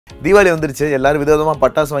தீபாவளி வந்துருச்சு. எல்லாரும் விதவிதமாக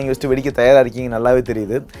பட்டாசு வாங்கி வச்சுட்டு வெடிக்க தயாராக இருக்கீங்க, நல்லாவே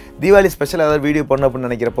தெரியுது. தீபாவளி ஸ்பெஷல் ஏதாவது வீடியோ பண்ணணும் அப்படின்னு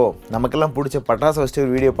நினைக்கிறப்போ நமக்கெல்லாம் பிடிச்ச பட்டாசு வச்சுட்டு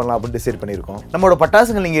ஒரு வீடியோ பண்ணலாம் அப்படின்னு டிசைட் பண்ணியிருக்கோம். நம்மளோட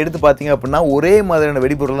பட்டாசுகள் நீங்கள் எடுத்து பார்த்தீங்க அப்படின்னா ஒரே மாதிரியான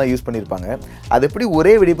வெடிபொருள்லாம் யூஸ் பண்ணியிருப்பாங்க. அது எப்படி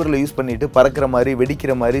ஒரே வெடிபொருளை யூஸ் பண்ணிட்டு பறக்கிற மாதிரி,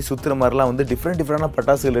 வெடிக்கிற மாதிரி, சுற்றுற மாதிரிலாம் வந்து டிஃப்ரெண்டான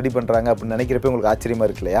பட்டாசுகள் ரெடி பண்ணுறாங்க அப்படின்னு நினைக்கிறப்ப உங்களுக்கு ஆச்சரியமாக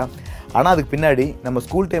இருக்கு இல்லையா? ஆனால் அதுக்கு பின்னாடி நம்ம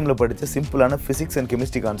ஸ்கூல் டைமில் படித்த சிம்பிளான ஃபிசிக்ஸ் அண்ட்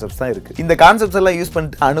கெமிஸ்ட்ரி கான்செப்ட்ஸ் தான் இருக்குது. இந்த கான்செப்ட்ஸ் எல்லாம் யூஸ்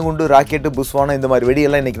பண்ணிட்டு அணுகுண்டு, ராக்கெட்டு, புஷ்வானம் இந்த மாதிரி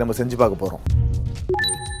வெடியெல்லாம் இன்றைக்கி நம்ம செஞ்சு பார்க்க போகிறோம்.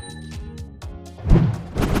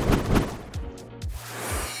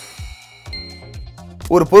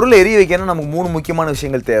 ஒரு பொருளை எரிய வைக்கணும் நமக்கு 3 முக்கியமான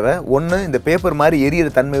விஷயங்கள் தேவை. ஒன்று, இந்த பேப்பர் மாதிரி எரியிற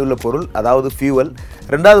தன்மை உள்ள பொருள், அதாவது ஃபியூவல்.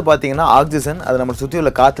 ரெண்டாவது பார்த்தீங்கன்னா ஆக்சிஜன், அது நம்ம சுற்றி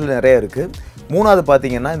உள்ள காற்றுல நிறைய இருக்குது. மூணாவது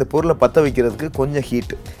பார்த்தீங்கன்னா இந்த பொருளை பற்ற வைக்கிறதுக்கு கொஞ்சம்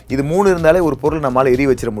ஹீட். இது 3 இருந்தாலே ஒரு பொருள் நம்மளால் எரிய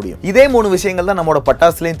வச்சிட முடியும். இதே 3 விஷயங்கள் தான் நம்மளோட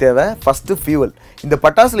பட்டாசுலையும் தேவை. First fuel. இந்த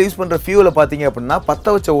பட்டாசில் யூஸ் பண்ணுற ஃபியூவலை பார்த்தீங்க அப்படின்னா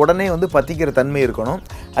பற்ற வச்ச உடனே வந்து பற்றிக்கிற தன்மை இருக்கணும்.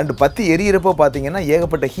 அண்ட் பற்றி எரியறப்போ பார்த்தீங்கன்னா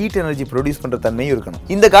ஏகப்பட்ட ஹீட் எனர்ஜி ப்ரொடியூஸ் பண்ணுற தன்மையும் இருக்கணும்.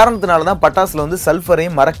 இந்த காரணத்தினால தான் பட்டாசில் வந்து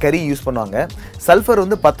சல்ஃபரையும் மரக்கரியும் யூஸ் பண்ணுவாங்க. சல்ஃபர்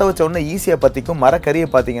வந்து பற்ற வச்ச உடனே ஈஸியாக பற்றிக்கும். மரக்கரியை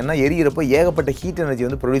பார்த்தீங்கன்னா எரியறப்போ ஏகப்பட்ட ஹீட் எனர்ஜி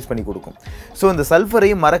வந்து ப்ரொடியூஸ் பண்ணி கொடுக்கும். ஸோ இந்த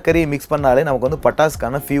சல்ஃபரையும் மரக்கரியும் மிக்ஸ் பண்ணாலே நமக்கு வந்து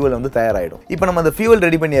பட்டாசுக்கான ஃபியூவல் வந்து தயாராகிடும். இப்போ நம்ம அந்த ஃபியூவல்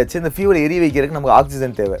ரெடி பண்ணியாச்சு. இந்த ஃபியூவல் எரிய வைக்கிறதுக்கு நமக்கு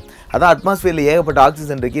ஆக்சிஜன் தேவை. அதான் அட்மாஸ்பியரில் ஏகப்பட்ட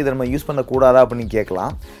ஆக்சிஜன் இருக்குது, இதை நம்ம யூஸ் பண்ணக்கூடாதா அப்படின்னு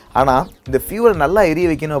கேட்கலாம். ஆனால் இந்த ஃபியூவல் நல்லா எரிய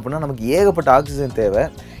வைக்கணும் அப்படின்னா நமக்கு ஏகப்பட்ட ஆக்சிஜன் தேவை.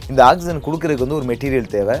 இந்த ஆக்சிஜன் கொடுக்குறதுக்கு வந்து ஒரு மெட்டீரியல்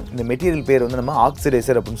தேவை. இந்த மெட்டீரியல் பேர் வந்து நம்ம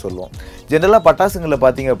ஆக்சிடைசர் அப்படின்னு சொல்லுவோம். ஜென்ரலாக பட்டாசுங்களில்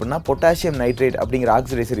பார்த்தீங்க அப்படின்னா பொட்டாசியம் நைட்ரேட் அப்படிங்கிற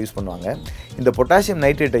ஆக்சிடைசர் யூஸ் பண்ணுவாங்க. இந்த பொட்டாசியம்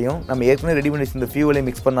நைட்ரேட்டையும் நம்ம ஏற்கனவே ரெடி பண்ணி இந்த ஃபியூவலையும்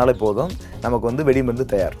மிக்ஸ் பண்ணாலே போதும், நமக்கு வந்து வெடிமருந்து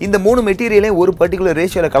தயார். இந்த 3 மெட்டீரியலையும் ஒரு பர்டிகுலர்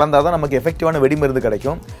ரேஷியோவில் கலந்தால் தான் நமக்கு எஃபெக்டிவான வெடிமருந்து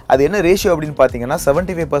கிடைக்கும். அது என்ன ரேஷியோ அப்படின்னு பார்த்தீங்கன்னா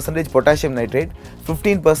 75% பொட்டாசியம் நைட்ரேட்,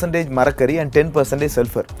 15% மரக்கரி அண்ட் 10%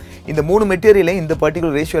 சல்ஃபர். இந்த 3 மெட்டீரியலையும் இந்த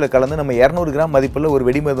பர்டிகுலர் ரேஷியோவில் கலந்து நம்ம 200 கிராம் மதிப்புள்ள ஒரு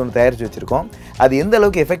வெடிமருந்து ஒன்று தயாரித்து வச்சிருக்கோம். அது எந்த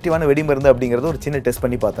அளவுக்கு எஃபெக்டிவான வெடிமருந்து அப்படிங்கிறது ஒரு சின்ன டெஸ்ட்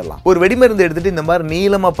பண்ணி பார்த்துடலாம். ஒரு வெடிமருந்து எடுத்துட்டு இந்த மாதிரி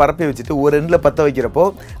நீளமாக பரப்பி வச்சுட்டு ஒரு எண்டில் பற்ற வைக்கிறப்போ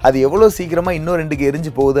அது எவ்வளோ சீக்கிரமாக இன்னொரு எண்டுக்கு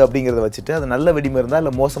எரிஞ்சு போகுது அப்படிங்கிறத வச்சுட்டு அது நல்ல வெடிமருந்தா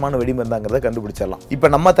இல்லை மோசமான வெடிமருந்தாங்கிறத கண்டுபிடிச்சிடலாம். இப்போ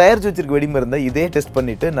நம்ம தயாரித்து வச்சிருக்க வெடிமருந்தை இதே டெஸ்ட்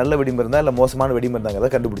பண்ணிட்டு நல்ல வெடிமருந்தா இல்லை மோசமான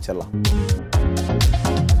வெடிமருந்தாங்கிறத கண்டுபிடிச்சிடலாம்.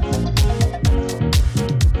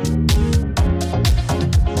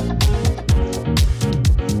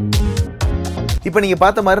 இப்போ நீங்கள்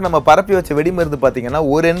பார்த்த மாதிரி நம்ம பரப்பி வச்ச வெடிமருந்து பார்த்தீங்கன்னா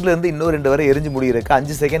ஒரு எண்ட்லேருந்து இன்னொரு 2 வரை எரிஞ்சு முடிகிறதுக்கு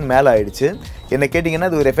 5 செகண்ட் மேலே ஆயிடுச்சு. என்ன கேட்டிங்கன்னா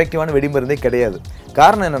அது ஒரு எஃபெக்டிவான வெடிமருந்தே கிடையாது.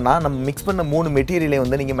 காரணம் என்னென்னா நம்ம மிக்ஸ் பண்ண 3 மெட்டீரியலை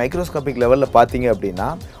வந்து நீங்கள் மைக்ரோஸ்கோபிக் லெவலில் பார்த்தீங்க அப்படின்னா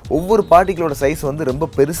ஒவ்வொரு பார்ட்டிகளோட சைஸ் வந்து ரொம்ப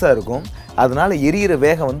பெருசாக இருக்கும். அதனால் எரியிற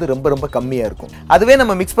வேகம் வந்து ரொம்ப கம்மியாக இருக்கும். அதுவே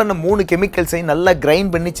நம்ம மிக்ஸ் பண்ண 3 கெமிக்கல்ஸையும் நல்லா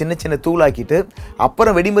கிரைண்ட் பண்ணி சின்ன சின்ன தூளாக்கிட்டு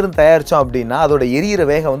அப்புறம் வெடிமருந்து தயாரித்தோம் அப்படின்னா அதோட எரியிற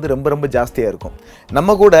வேகம் வந்து ரொம்ப ஜாஸ்தியாக இருக்கும்.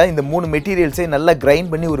 நம்ம கூட இந்த 3 மெட்டீரியல்ஸையும் நல்லா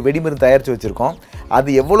கிரைண்ட் பண்ணி ஒரு வெடிமருந்து தயாரித்து வச்சுருக்கோம். அது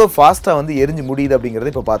எவ்வளோ ஃபாஸ்ட்டாக வந்து எரிஞ்சு முடியுது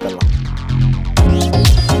அப்படிங்கிறத இப்போ பார்த்துடலாம்.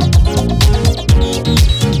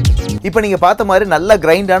 இப்போ நீங்கள் பார்த்த மாதிரி நல்ல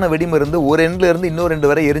கிரைண்டான வெடிமருந்து ஒரு எண்ட்லேருந்து இன்னொரு 2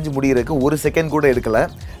 வரை எரிஞ்சு முடிகிறதுக்கு 1 செகண்ட் கூட எடுக்கலை.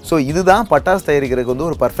 ஸோ இதுதான் பட்டாசு தயாரிக்கிறதுக்கு வந்து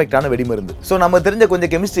ஒரு பர்ஃபெக்டான வெடிமருந்து. ஸோ நம்ம தெரிஞ்ச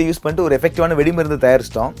கொஞ்சம் கெமிஸ்ட்ரி யூஸ் பண்ணிட்டு ஒரு எஃபெக்டிவான வெடிமருந்து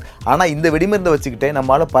தயாரிச்சிட்டோம். ஆனால் இந்த வெடிமருந்தை வச்சுக்கிட்டே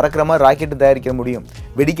நம்மளால் பறக்கிற மாதிரி ராக்கெட்டு தயாரிக்க முடியும்,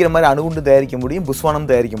 வெடிக்கிற மாதிரி அணுகுண்டு தயாரிக்க முடியும், புஷ்வானம்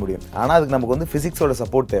தயாரிக்க முடியும். ஆனால் அதுக்கு நமக்கு வந்து ஃபிசிக்ஸோட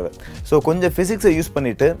சப்போர்ட் தேவை. ஸோ கொஞ்சம் ஃபிசிக்ஸை யூஸ்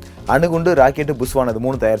பண்ணிவிட்டு அணுகுண்டு, ராக்கெட்டு, புஷ்வானம் இது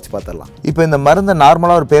 3 தயாரித்து பார்த்துடலாம். இப்போ இந்த மருந்தை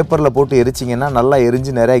நார்மலாக ஒரு பேப்பரில் போட்டு எரிச்சிங்கன்னா நல்லா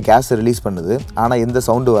எரிஞ்சு நிறைய கேஸ் ரிலீஸ் பண்ணுது, ஆனால் எந்த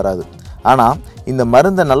சவுண்டு வராது. ஆனால் இந்த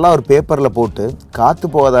மருந்தை நல்லா ஒரு பேப்பரில் போட்டு காற்று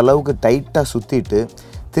போகாத அளவுக்கு டைட்டாக சுற்றிட்டு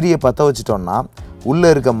திரியை பற்ற வச்சிட்டோம்னா உள்ளே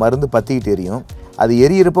இருக்க மருந்து பற்றிக்கிட்டு எரியும். அது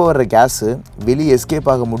எரியறப்போ வர்ற கேஸு வெளியே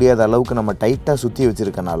எஸ்கேப் ஆக முடியாத அளவுக்கு நம்ம டைட்டாக சுற்றி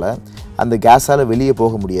வச்சுருக்கனால அந்த கேஸால் வெளியே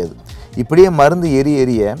போக முடியாது. இப்படியே மருந்து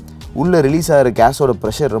எரிய உள்ளே ரிலீஸ் ஆகிற கேஸோட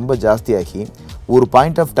ப்ரெஷர் ரொம்ப ஜாஸ்தியாகி ஒரு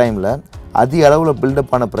பாயிண்ட் ஆஃப் டைமில் அதிக அளவில்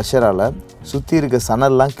பில்டப் ஆன ப்ரெஷரால் சுற்றி இருக்க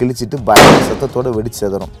சணல்லாம் கிழிச்சிட்டு பயங்கர சத்தத்தோடு வெடிச்சு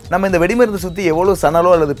செதறும். நம்ம இந்த வெடிமருந்து சுற்றி எவ்வளோ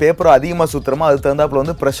சணலோ அல்லது பேப்பரோ அதிகமாக சுற்றுறோமோ அது தகுந்தாப்பில்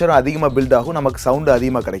வந்து ப்ரெஷரும் அதிகமாக பில்ட் ஆகும், நமக்கு சவுண்டு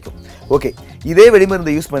அதிகமாக கிடைக்கும். ஓகே, இதே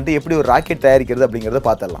வெடிமருந்தை யூஸ் பண்ணிட்டு எப்படி ஒரு ராக்கெட் தயாரிக்கிறது அப்படிங்கிறத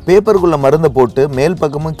பார்த்துடலாம். பேப்பருக்குள்ளே மருந்தை போட்டு மேல்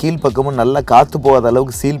பக்கமும் கீழ் பக்கமும் நல்லா காற்று போகாத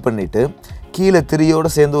அளவுக்கு சீல் பண்ணிவிட்டு கீழே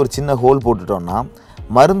திரியோடு சேர்ந்து ஒரு சின்ன ஹோல் போட்டுட்டோம்னா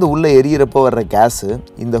மருந்து உள்ளே எரியறப்போ வர்ற கேஸு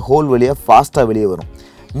இந்த ஹோல் வழியாக ஃபாஸ்ட்டாக வெளியே வரும்.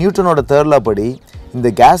 நியூட்டனோட தேர்ட் லா படி இந்த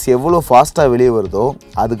கேஸ் எவ்வளோ ஃபாஸ்ட்டாக வெளியே வருதோ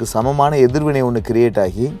அதுக்கு சமமான எதிர்வினை ஒன்று கிரியேட்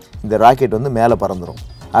ஆகி இந்த ராக்கெட் வந்து மேலே பறந்துடும்.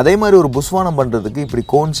 அதே மாதிரி ஒரு புஷ்வானம் பண்ணுறதுக்கு இப்படி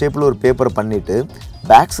கோன் ஷேப்பில் ஒரு பேப்பரை பண்ணிவிட்டு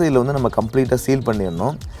பேக் சைடில் வந்து நம்ம கம்ப்ளீட்டாக சீல்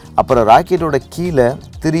பண்ணிடணும். அப்புறம் ராக்கெட்டோட கீழே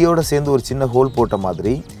திரியோடு சேர்ந்து ஒரு சின்ன ஹோல் போட்ட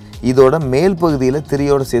மாதிரி இதோட மேல் பகுதியில்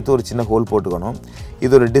திரியோடு சேர்த்து ஒரு சின்ன ஹோல் போட்டுக்கணும்.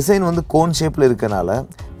 இதோட டிசைன் வந்து கோன் ஷேப்பில் இருக்கனால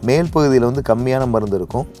மேல் பகுதியில் வந்து கம்மியான மருந்து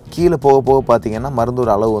இருக்கும், கீழே போக போக பார்த்திங்கன்னா மருந்தோட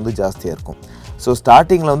அளவு வந்து ஜாஸ்தியாக இருக்கும். ஸோ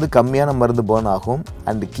ஸ்டார்டிங்கில் வந்து கம்மியான மருந்து பேர்ன் ஆகும்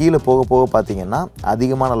அண்ட் கீழே போக போக பார்த்திங்கன்னா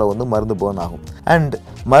அதிகமான அளவு வந்து மருந்து பேர்ன் ஆகும். அண்ட்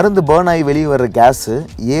மருந்து பேர்ன் ஆகி வெளியே வர்ற கேஸு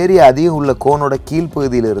ஏரியா அதிகம் உள்ள கோனோட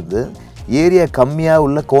கீழ்ப்பகுதியிலிருந்து ஏரியா கம்மியாக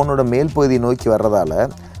உள்ள கோனோட மேல் பகுதியை நோக்கி வர்றதால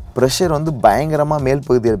ப்ரெஷர் வந்து பயங்கரமாக மேல்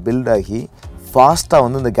பகுதியில் பில்ட் ஆகி ஃபாஸ்ட்டாக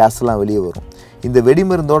வந்து இந்த கேஸ்லாம் வெளியே வரும். இந்த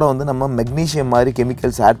வெடிமருந்தோடு வந்து நம்ம மெக்னீஷியம் மாதிரி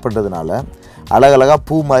கெமிக்கல்ஸ் ஆட் பண்ணுறதுனால அழகழகாக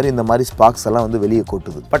பூ மாதிரி இந்த மாதிரி ஸ்பார்க்ஸ் எல்லாம் வந்து வெளியே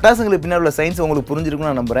கொட்டுது. பட்டாசுங்களுக்கு பின்னாடி உள்ள சயின்ஸ் உங்களுக்கு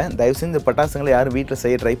புரிஞ்சிருக்குன்னு நான் நம்புறேன். தயவு செஞ்சு இந்த பட்டாசுங்களை யாரும் வீட்டில்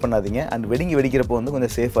செய்ய ட்ரை பண்ணாதீங்க. அண்ட் வெடிக்கிறப்போ வந்து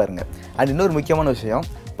கொஞ்சம் சேஃபாக இருங்க. அண்ட் இன்னொரு முக்கியமான விஷயம்,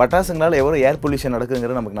 பட்டாசுங்களால் எவ்வளோ ஏர் பொல்யூஷன்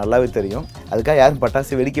நடக்குங்கிறது நமக்கு நல்லாவே தெரியும். அதுக்காக யாரும்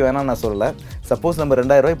பட்டாசு வெடிக்க வேணாம்னு நான் சொல்லலை. சப்போஸ் நம்ம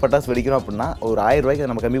 2000 ரூபாய் பட்டாசு வெடிக்கிறோம் அப்படின்னா ஒரு 1000 ரூபாய்க்கு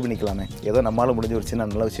நம்ம கம்மி பண்ணிக்கலாமே. ஏதோ நம்மளால் முடிஞ்ச ஒரு சின்ன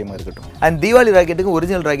நல்ல விஷயமா இருக்கட்டும். அண்ட் தீபாவளி ராக்கெட்டுக்கு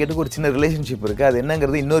ஒரிஜினல் ராக்கெட்டுக்கு ஒரு சின்ன ரிலேஷன்ஷிப் இருக்குது. அது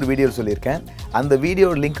என்னங்கிறது இன்னொரு வீடியோ சொல்லியிருக்கேன். அந்த வீடியோ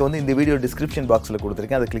லிங்க் வந்து இந்த வீடியோ டிஸ்கிரிப்ஷன் பாக்ஸில்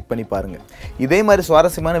கொடுத்துருக்கேன். அதை கிளிக் பண்ணி பாருங்கள். இதே மாதிரி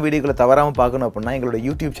சுவாரஸ்யமான வீடியோக்களை தவறாமல் பார்க்கணும் அப்படின்னா எங்களோட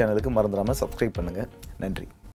யூடியூப் சேனலுக்கு மறந்துடாமல் சப்ஸ்கிரைப் பண்ணுங்கள். நன்றி.